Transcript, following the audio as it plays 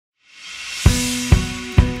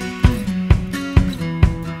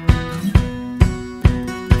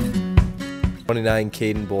29,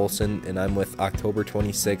 Caden Bolson, and I'm with October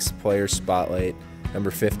 26 Player Spotlight, number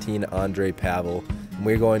 15, Andre Pavel, and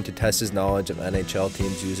we're going to test his knowledge of NHL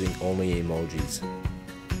teams using only emojis.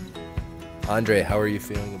 Andre, how are you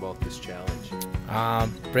feeling about this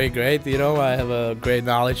challenge? Pretty great. You know, I have a great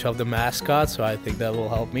knowledge of the mascot, so I think that will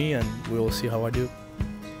help me, and we will see how I do.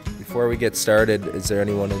 Before we get started, is there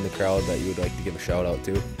anyone in the crowd that you would like to give a shout out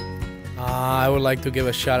to? I would like to give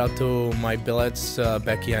a shout out to my billets,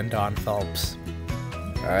 Becky and Don Phelps.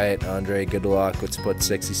 All right, Andre, good luck. Let's put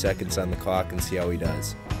 60 seconds on the clock and see how he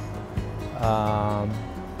does.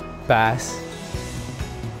 Pass.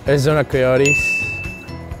 Arizona Coyotes.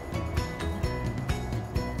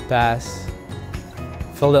 Pass.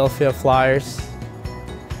 Philadelphia Flyers.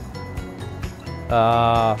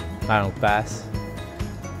 I don't pass.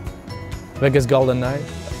 Vegas Golden Knight.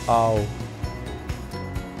 Oh.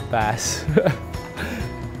 Pass.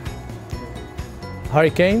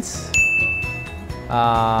 Hurricanes.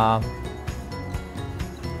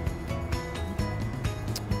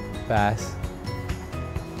 Pass.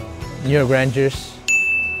 New York Rangers.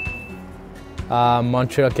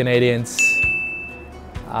 Montreal Canadiens.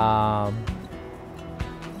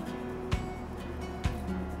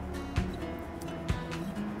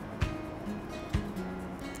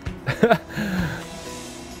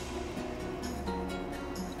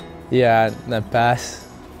 Yeah, then pass.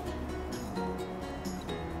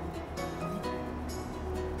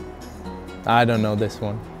 I don't know this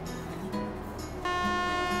one.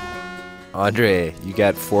 Andre, you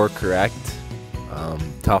got 4 correct.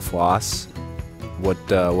 Tough loss. What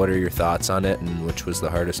are your thoughts on it, and which was the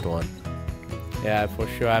hardest one? Yeah, for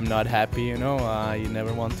sure. I'm not happy. You know, you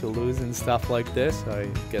never want to lose and stuff like this. I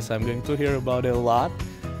guess I'm going to hear about it a lot.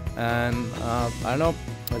 And I don't know.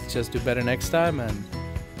 Let's just do better next time. And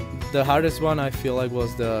the hardest one I feel like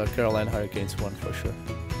was the Carolina Hurricanes one for sure.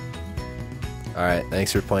 All right,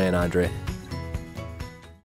 thanks for playing, Andre.